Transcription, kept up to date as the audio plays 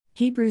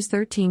Hebrews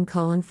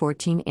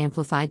 13:14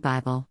 Amplified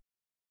Bible.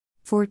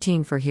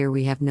 14 For here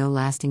we have no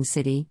lasting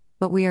city,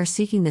 but we are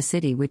seeking the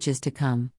city which is to come.